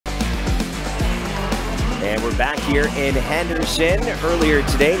And we're back here in Henderson. Earlier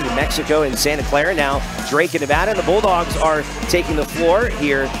today, New Mexico and Santa Clara. Now Drake and Nevada. The Bulldogs are taking the floor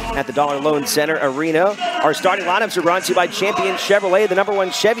here at the Dollar Loan Center Arena. Our starting lineups are brought to you by Champion Chevrolet, the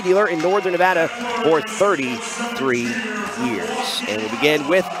 #1 Chevy dealer in Northern Nevada for 33 years. And we begin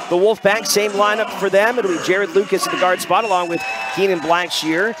with the Wolfpack. Same lineup for them. It'll be Jared Lucas at the guard spot along with Keenan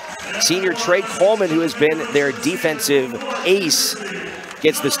Blackshear. Senior Trey Coleman, who has been their defensive ace,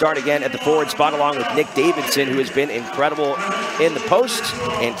 gets the start again at the forward spot along with Nick Davidson, who has been incredible in the post,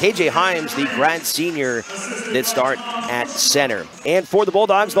 and KJ Himes, the grad senior, that start at center. And for the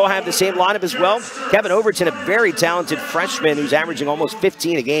Bulldogs, they'll have the same lineup as well. Kevin Overton, a very talented freshman who's averaging almost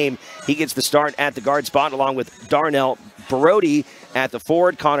 15 a game. He gets the start at the guard spot along with Darnell Brody at the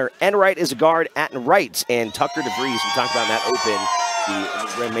forward. Connor Enright is a guard at right, and Tucker DeVries, we talked about that open,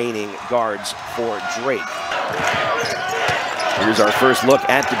 the remaining guards for Drake. Here's our first look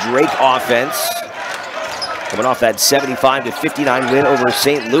at the Drake offense. Coming off that 75-59 win over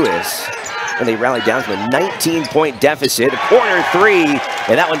St. Louis. And they rallied down from a 19-point deficit. A corner three,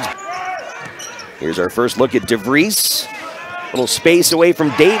 and that one's... Here's our first look at DeVries. A little space away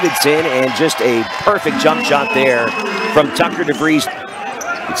from Davidson, and just a perfect jump shot there from Tucker DeVries.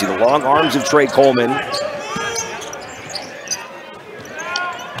 You can see the long arms of Trey Coleman.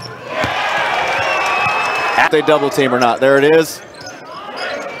 They double team or not. There it is.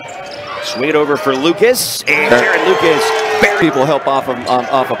 Swing it over for Lucas, and Jared Lucas. People help off of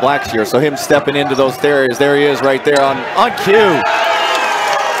Blackshear, so him stepping into those areas. There he is right there on cue.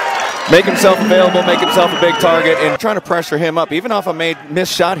 Make himself available, make himself a big target, and trying to pressure him up. Even off a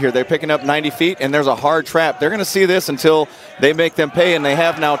missed shot here, they're picking up 90 feet, and there's a hard trap. They're going to see this until they make them pay, and they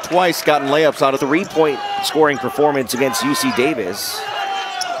have now twice gotten layups out of 3-point scoring performance against UC Davis.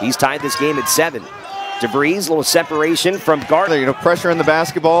 He's tied this game at 7. DeVries, a little separation from Gardner. You know, pressure in the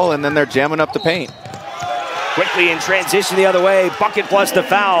basketball, and then they're jamming up the paint. Quickly in transition the other way. Bucket plus the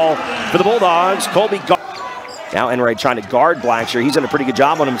foul for the Bulldogs. Colby now Enright trying to guard Blackshear. He's done a pretty good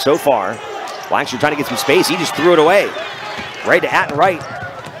job on him so far. Blackshear trying to get some space. He just threw it away. Right to Wright.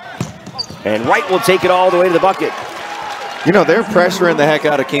 And Wright will take it all the way to the bucket. You know, they're pressuring the heck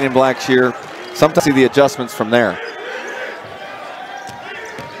out of Keenan Blackshear. Sometimes see the adjustments from there.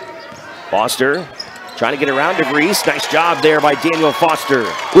 Foster trying to get around DeVries. Nice job there by Daniel Foster.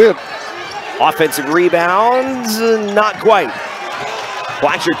 Offensive rebounds, not quite.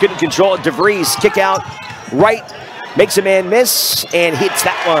 Blackshear couldn't control it. DeVries kick out. Wright makes a man miss and hits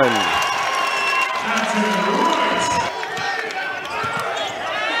that one.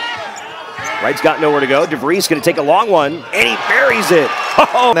 Wright's got nowhere to go. DeVries going to take a long one, and he buries it.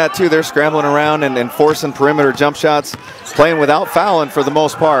 Oh. That too, they're scrambling around and forcing perimeter jump shots, playing without fouling for the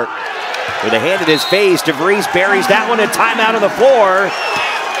most part. With a hand in his face, DeVries buries that one. A timeout on the floor.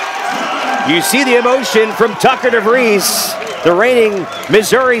 You see the emotion from Tucker DeVries, the reigning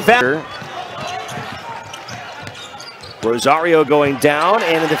Missouri veteran. Rosario going down,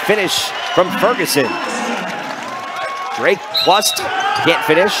 and the finish from Ferguson. Drake plus, can't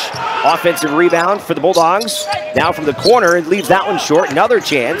finish. Offensive rebound for the Bulldogs. Now from the corner, it leaves that one short. Another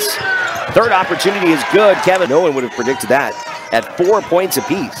chance. Third opportunity is good. Kevin, no one would have predicted that at 4 points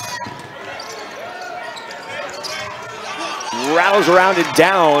apiece. Rattles around it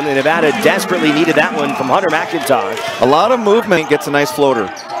down, and Nevada desperately needed that one from Hunter McIntosh. A lot of movement, gets a nice floater.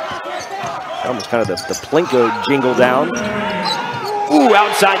 Almost kind of the Plinko jingle down. Ooh,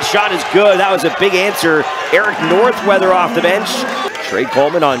 outside shot is good. That was a big answer. Eric Northweather off the bench. Trey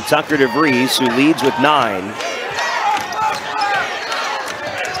Coleman on Tucker DeVries, who leads with 9.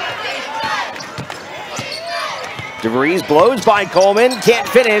 DeVries blows by Coleman, can't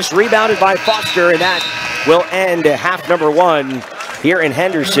finish, rebounded by Foster, and that will end half number 1 here in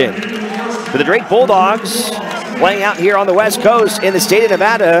Henderson. For the Drake Bulldogs, playing out here on the West Coast in the state of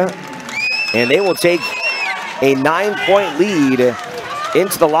Nevada, and they will take a 9-point lead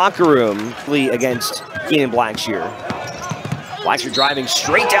into the locker room against Keenan Blackshear. Blackshear driving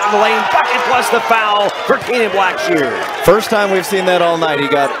straight down the lane, bucket plus the foul for Keenan Blackshear. First time we've seen that all night. He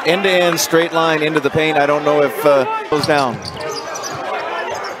got end-to-end, straight line into the paint. I don't know if it goes down.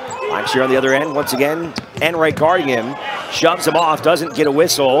 Blackshear on the other end, once again, Enright guarding him, shoves him off, doesn't get a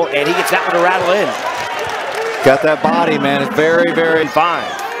whistle, and he gets that one to rattle in. Got that body, man. It's very, very fine.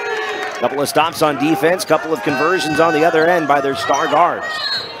 Couple of stops on defense, couple of conversions on the other end by their star guards.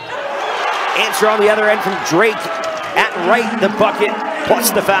 Answer on the other end from Drake. Wright, the bucket,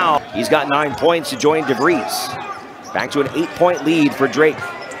 plus the foul. He's got 9 points to join DeVries. Back to an 8-point lead for Drake.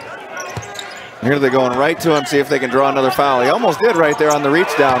 Here they're going right to him, see if they can draw another foul. He almost did right there on the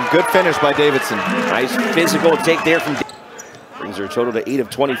reach down. Good finish by Davidson. Nice physical take there from Brings her total to 8 of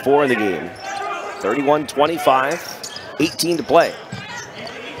 24 in the game. 31-25, 18 to play.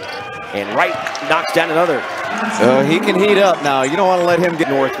 And Wright knocks down another. He can heat up now. You don't want to let him get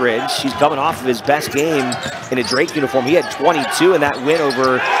Northridge. He's coming off of his best game in a Drake uniform. He had 22 in that win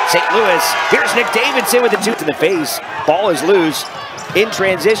over St. Louis. Here's Nick Davidson with the two to the face. Ball is loose. In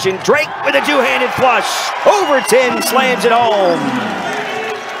transition, Drake with a two-handed flush. Overton slams it home.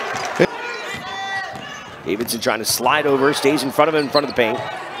 Davidson trying to slide over, stays in front of him, in front of the paint.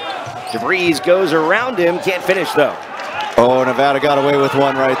 DeVries goes around him, can't finish though. Oh, Nevada got away with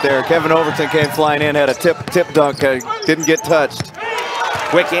one right there. Kevin Overton came flying in, had a tip dunk, didn't get touched.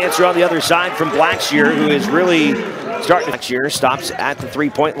 Quick answer on the other side from Blackshear, who is really starting. Blackshear stops at the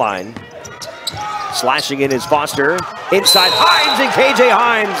three-point line. Slashing in is Foster. Inside Himes, and KJ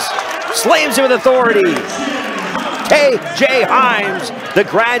Himes slams it with authority. KJ Himes, the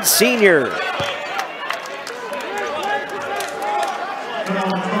grad senior.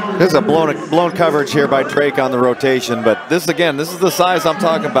 This is a blown coverage here by Drake on the rotation, but this again, this is the size I'm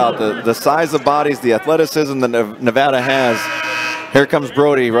talking about, the size of bodies, the athleticism that Nevada has. Here comes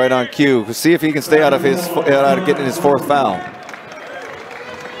Brody right on cue. See if he can stay out of getting his fourth foul.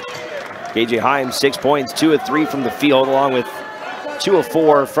 KJ Himes, 6 points, 2 of 3 from the field, along with 2 of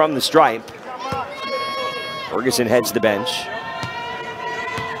 4 from the stripe. Ferguson heads to the bench.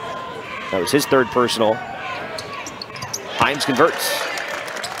 That was his third personal. Himes converts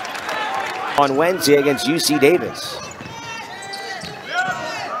on Wednesday against UC Davis.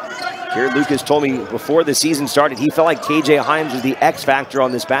 Jared Lucas told me before the season started, he felt like KJ Himes was the X factor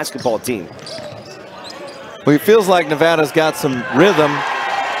on this basketball team. Well, it feels like Nevada's got some rhythm,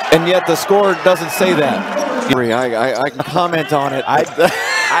 and yet the score doesn't say that. I can comment on it.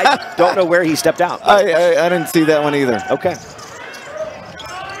 I don't know where he stepped out. I didn't see that one either. Okay.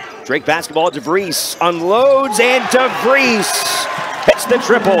 Drake basketball, DeVries unloads, and DeVries hits the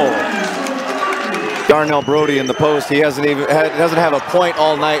triple. Darnell Brody in the post. He doesn't have a point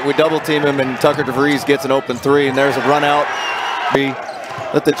all night. We double team him, and Tucker DeVries gets an open three, and there's a run out.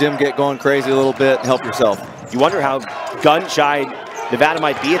 Let the gym get going crazy a little bit. Help yourself. You wonder how gun-shy Nevada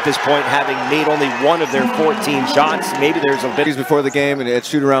might be at this point, having made only one of their 14 shots. Maybe there's a bit before the game, and at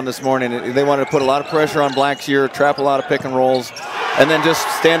shoot around this morning, they wanted to put a lot of pressure on Blackshear, trap a lot of pick and rolls, and then just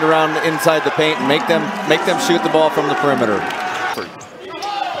stand around inside the paint and make them shoot the ball from the perimeter.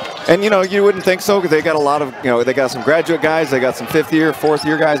 And you wouldn't think so, because they got a lot of, they got some graduate guys, they got some fourth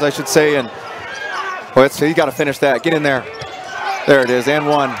year guys, I should say, and well, you got to finish that. Get in there. There it is, and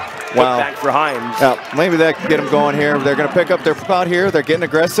one. Wow. Back for Himes. Yeah, maybe that can get them going here. They're going to pick up their spot here. They're getting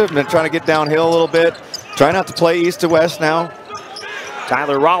aggressive and trying to get downhill a little bit. Try not to play east to west now.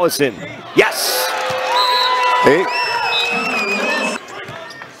 Tyler Rollison. Yes. Hey.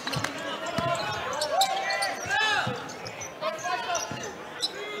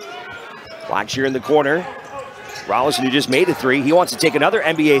 Blackshear in the corner. Rollison, who just made a three. He wants to take another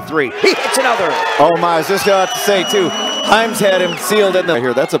NBA three. He hits another. Oh my, I was just about to say too. Himes had him sealed in the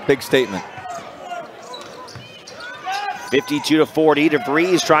here. That's a big statement. 52-40.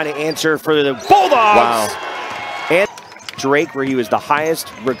 DeVries trying to answer for the Bulldogs. Wow. And Drake, where he was the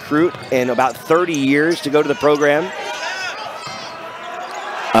highest recruit in about 30 years to go to the program.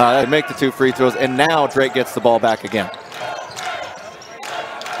 They make the two free throws, and now Drake gets the ball back again.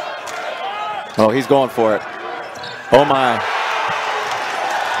 Oh, he's going for it. Oh my.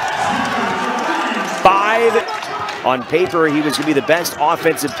 5. On paper, he was going to be the best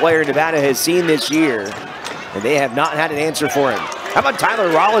offensive player Nevada has seen this year, and they have not had an answer for him. How about Tyler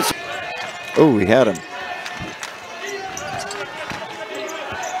Rollison? Oh, he had him.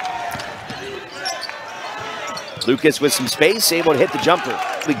 Lucas with some space, able to hit the jumper.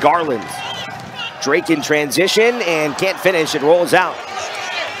 Garland. Drake in transition and can't finish. It rolls out.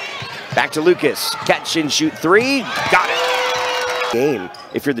 Back to Lucas. Catch and shoot three. Got it. Game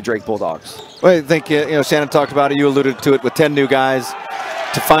if you're the Drake Bulldogs. Well, I think, Shannon talked about it. You alluded to it with 10 new guys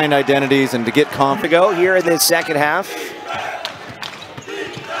to find identities and to get confident. To go here in this second half.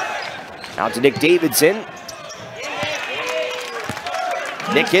 Out to Nick Davidson.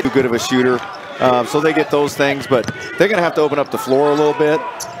 Nick hit. Too good of a shooter. So they get those things, but they're going to have to open up the floor a little bit.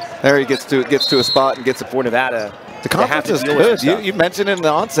 There he gets to a spot and gets it for Nevada. The conference is good. You mentioned in the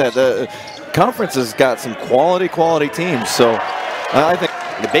onset, the conference has got some quality teams. So I think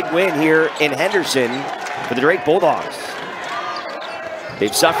the big win here in Henderson for the Drake Bulldogs.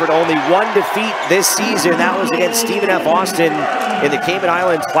 They've suffered only one defeat this season. That was against Stephen F. Austin in the Cayman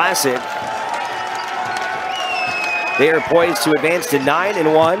Islands Classic. They are poised to advance to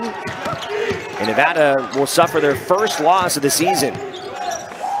 9-1. And Nevada will suffer their first loss of the season.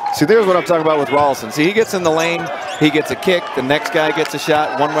 See, there's what I'm talking about with Rollison. See, he gets in the lane, He gets a kick, the next guy gets a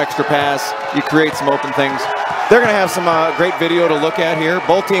shot, one extra pass, you create some open things. They're going to have some great video to look at here.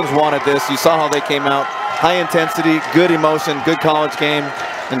 Both teams wanted this. You saw how they came out. High intensity, good emotion, good college game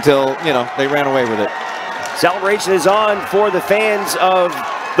until, you know, they ran away with it. Celebration is on for the fans of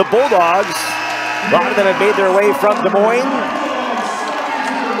the Bulldogs. A lot of them have made their way from Des Moines.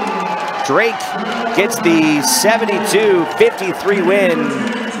 Drake gets the 72-53 win.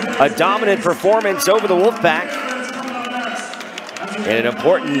 A dominant performance over the Wolfpack. And an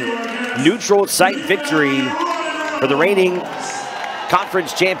important neutral site victory for the reigning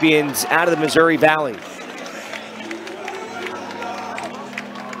conference champions out of the Missouri Valley.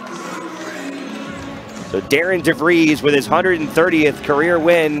 So Darren DeVries with his 130th career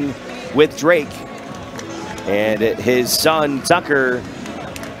win with Drake. And his son, Tucker,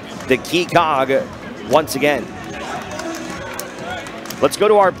 the key cog once again. Let's go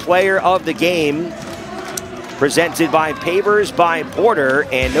to our player of the game, presented by Pavers by Porter,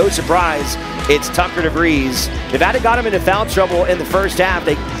 and no surprise, it's Tucker DeVries. Nevada got him into foul trouble in the first half.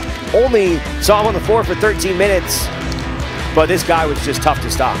 They only saw him on the floor for 13 minutes, but this guy was just tough to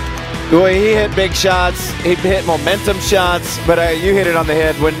stop. Boy, he hit big shots, he hit momentum shots, but you hit it on the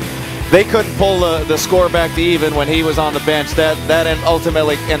head. When they couldn't pull the score back to even when he was on the bench, that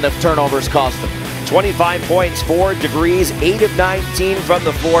ultimately and the turnovers cost them. 25 points for DeVries, 8 of 19 from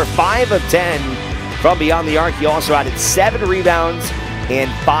the floor, 5 of 10 from beyond the arc. He also added 7 rebounds and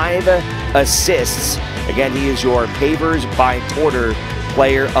 5 assists. Again, he is your Pavers by Porter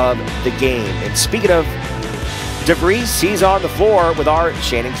player of the game. And speaking of DeVries, he's on the floor with our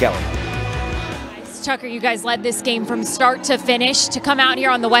Shannon Kelly. Tucker, you guys led this game from start to finish. To come out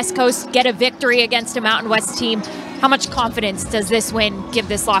here on the West Coast, get a victory against a Mountain West team, how much confidence does this win give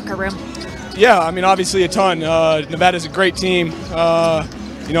this locker room? Yeah, I mean, obviously a ton. Nevada's a great team.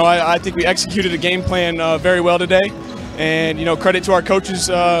 You know, I think we executed a game plan very well today. And, you know, credit to our coaches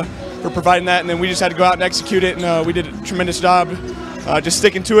for providing that. And then we just had to go out and execute it. And we did a tremendous job just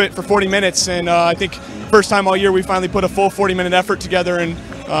sticking to it for 40 minutes. And I think first time all year we finally put a full 40-minute effort together, and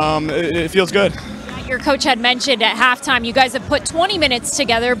it feels good. Your coach had mentioned at halftime you guys have put 20 minutes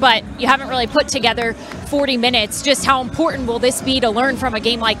together, but you haven't really put together 40 minutes. Just how important will this be to learn from a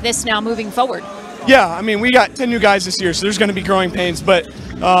game like this now moving forward? Yeah, I mean, we got 10 new guys this year, so there's going to be growing pains. But,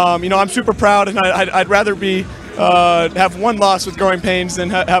 you know, I'm super proud, and I'd rather be have one loss with growing pains than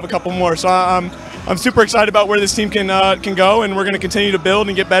have a couple more. So I'm super excited about where this team can go, and we're going to continue to build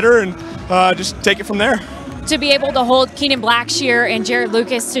and get better and just take it from there. To be able to hold Keenan Blackshear and Jared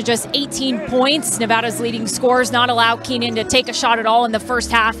Lucas to just 18 points, Nevada's leading scorers, not allow Keenan to take a shot at all in the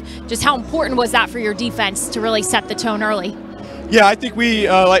first half. Just how important was that for your defense to really set the tone early? Yeah, I think we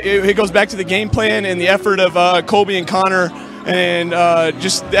it goes back to the game plan and the effort of Colby and Connor, and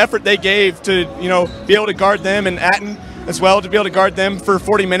just the effort they gave to, you know, be able to guard them, and Atten as well, to be able to guard them for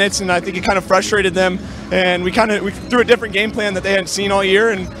 40 minutes. And I think it kind of frustrated them, and we threw a different game plan that they hadn't seen all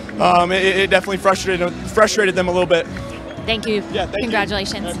year, and it definitely frustrated them a little bit. Thank you. Yeah, thank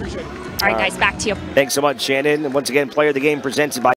Congratulations. you. I appreciate it. All right, guys, back to you. Thanks so much, Shannon. And once again, player of the game presented by